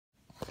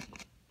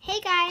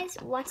Hey guys,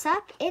 what's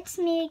up? It's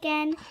me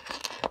again,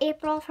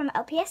 April from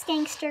LPS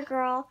Gangster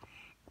Girl,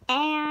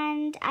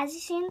 and as you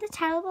see in the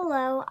title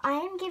below, I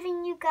am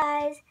giving you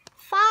guys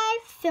 5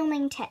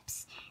 filming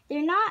tips.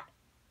 They're not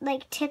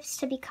like tips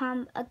to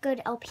become a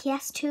good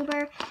LPS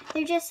tuber,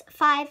 they're just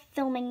 5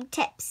 filming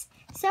tips.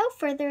 So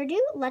further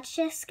ado, let's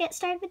just get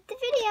started with the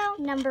video.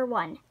 Number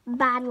 1,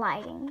 bad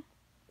lighting.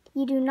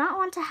 You do not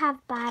want to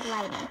have bad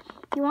lighting.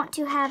 You want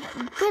to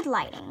have good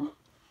lighting.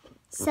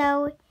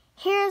 So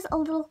here's a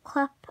little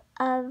clip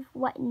of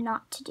what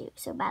not to do,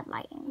 so bad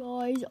lighting.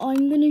 Guys,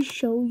 I'm going to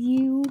show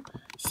you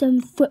some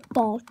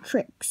football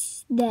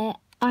tricks that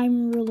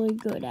I'm really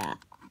good at.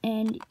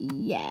 And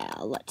yeah,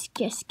 let's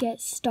just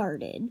get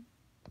started.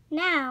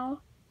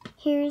 Now,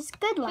 here's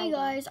good lighting. Hey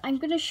guys, I'm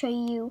going to show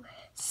you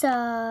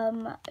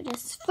some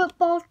just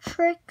football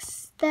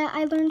tricks that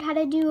I learned how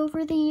to do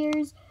over the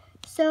years.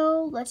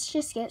 So let's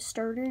just get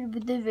started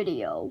with the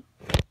video.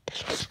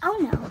 Oh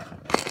no,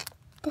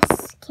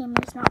 this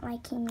camera's not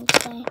liking me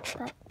today,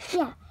 but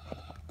yeah,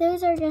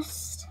 those are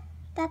just,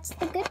 that's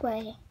the good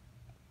way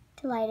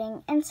to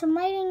lighting. And some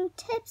lighting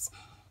tips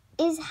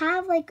is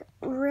have like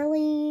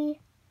really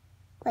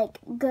like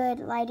good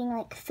lighting,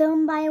 like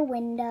film by a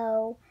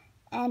window.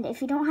 And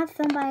if you don't have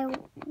film by a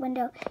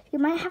window, you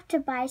might have to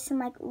buy some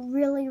like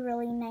really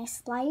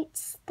nice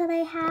lights that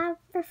I have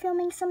for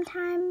filming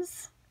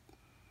sometimes.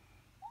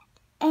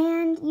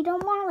 And you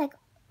don't want like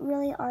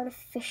really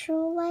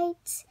artificial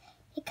lights.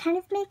 It kind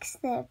of makes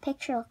the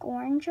picture look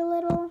orange a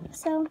little,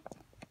 so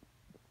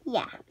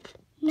yeah.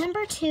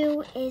 Number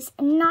 2 is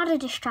not a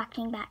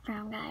distracting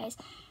background, guys.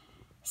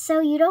 So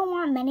you don't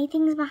want many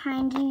things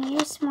behind you. You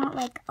just want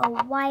like a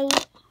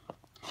white,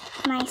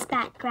 nice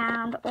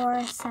background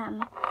or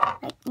some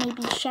like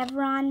maybe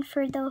chevron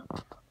for the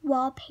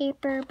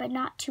wallpaper, but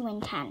not too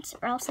intense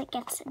or else it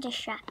gets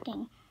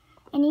distracting.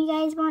 And you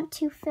guys want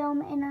to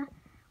film in a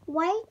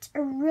white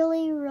or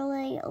really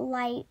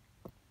light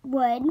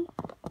wood.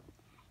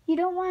 You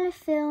don't want to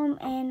film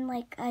in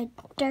like a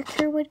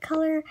darker wood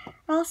color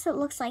or else it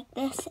looks like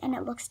this and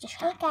it looks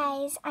distracting. Hey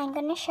guys, I'm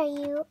going to show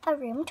you a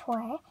room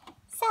tour.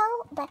 So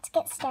let's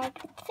get started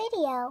with the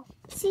video.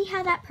 See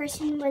how that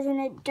person was in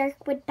a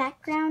dark wood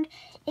background?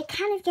 It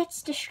kind of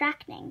gets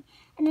distracting.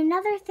 And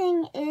another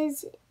thing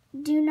is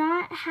do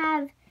not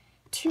have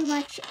too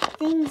much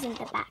things in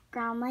the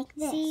background like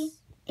this. See?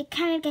 It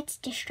kind of gets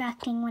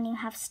distracting when you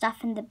have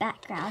stuff in the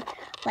background,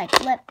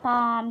 like lip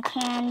balm,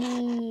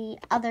 candy,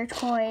 other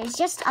toys,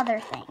 just other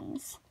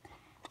things.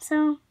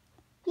 So,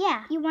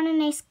 yeah, you want a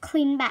nice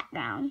clean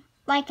background,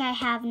 like I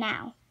have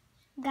now.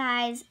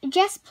 Guys,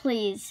 just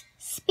please,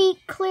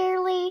 speak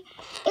clearly.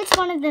 It's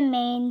one of the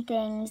main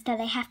things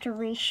that I have to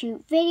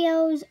reshoot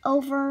videos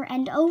over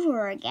and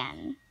over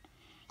again,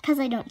 because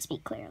I don't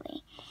speak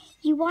clearly.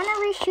 You want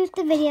to reshoot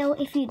the video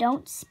if you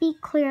don't speak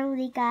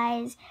clearly,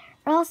 guys,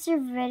 or else your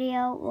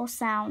video will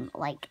sound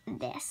like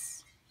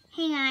this.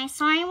 Hey guys,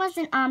 sorry I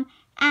wasn't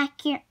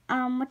accurate.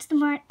 What's the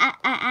word?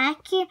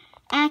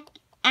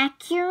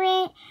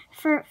 Accurate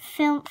for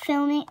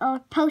filming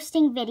or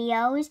posting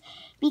videos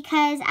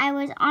because I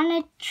was on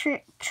a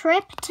trip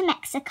to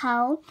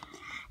Mexico,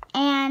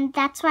 and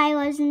that's why I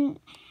wasn't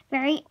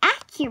very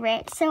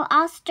accurate. So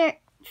I'll start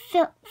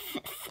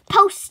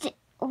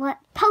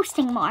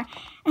posting more.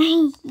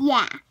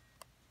 Yeah.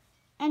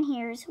 And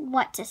here's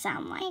what to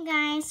sound like. Hey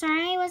guys,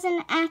 sorry I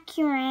wasn't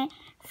accurate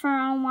for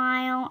a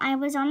while. I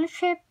was on a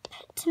trip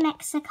to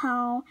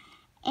Mexico,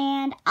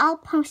 and I'll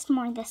post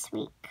more this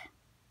week.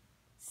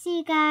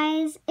 See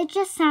guys, it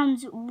just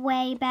sounds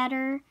way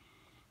better.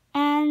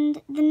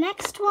 And the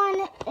next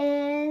one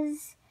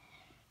is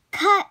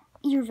cut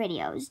your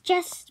videos.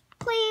 Just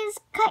please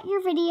cut your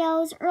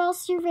videos or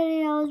else your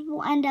videos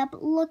will end up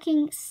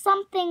looking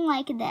something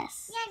like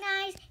this. Yeah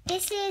guys,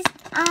 this is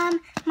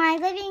my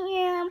living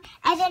room,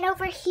 and then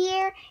over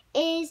here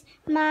is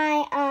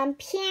my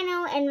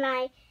piano and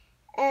my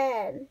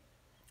and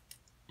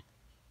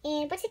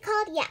what's it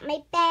called? Yeah,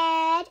 my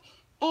bed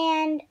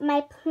and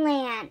my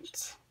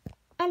plant.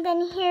 And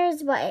then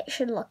here's what it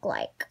should look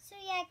like. So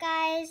yeah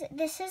guys,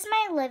 this is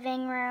my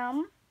living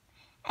room.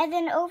 And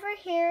then over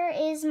here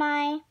is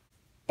my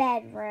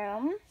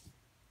bedroom.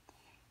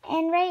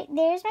 And right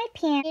there's my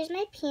piano. Here's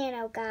my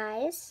piano,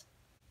 guys.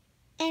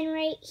 And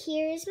right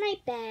here is my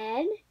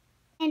bed.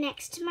 And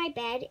next to my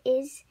bed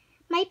is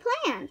my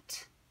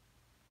plant.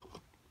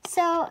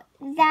 So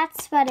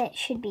that's what it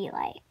should be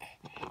like.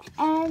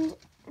 And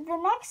the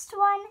next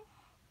one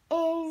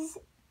is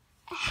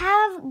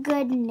have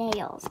good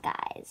nails,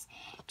 guys.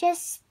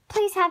 Just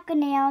please have good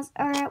nails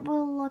or it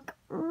will look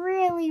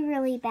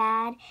really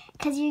bad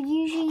because you're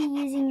usually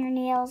using your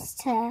nails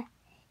to,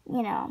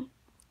 you know,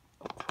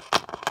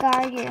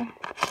 guide your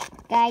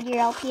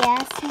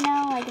LPS, you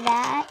know, like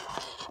that.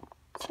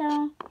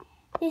 So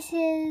this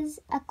is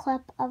a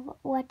clip of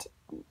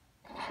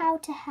how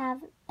to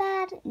have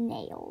bad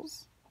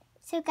nails.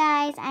 So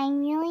guys,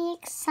 I'm really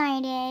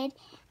excited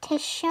to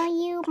show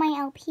you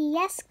my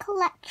LPS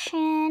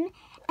collection,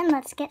 and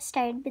let's get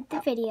started with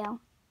the video.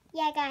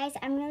 Yeah, guys,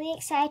 I'm really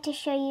excited to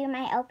show you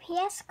my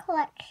LPS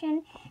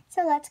collection.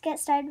 So let's get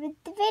started with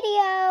the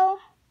video.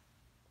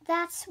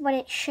 That's what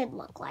it should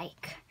look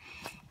like.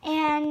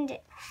 And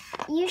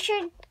you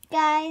should,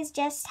 guys,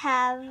 just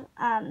have,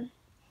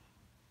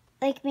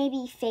 like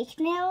maybe fake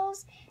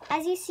nails.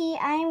 As you see,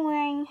 I'm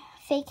wearing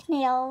fake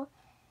nail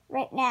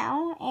right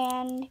now,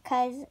 and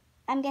because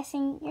I'm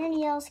guessing your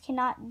nails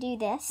cannot do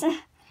this.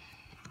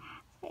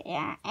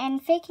 Yeah,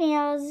 and fake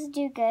nails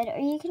do good, or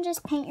you can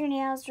just paint your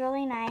nails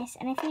really nice.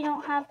 And if you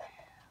don't have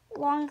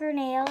longer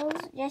nails,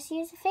 just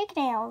use the fake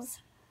nails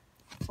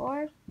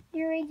or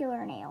your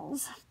regular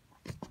nails.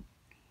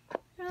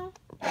 So,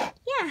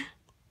 yeah,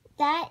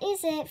 that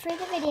is it for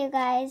the video,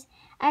 guys.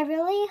 I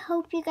really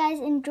hope you guys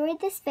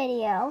enjoyed this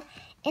video.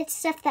 It's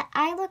stuff that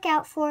I look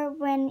out for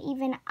when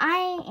even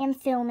I am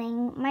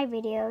filming my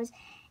videos.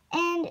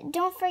 And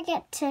don't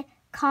forget to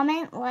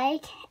comment,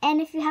 like, and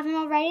if you haven't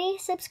already,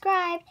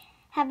 subscribe.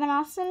 Have an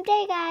awesome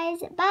day,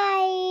 guys.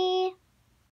 Bye!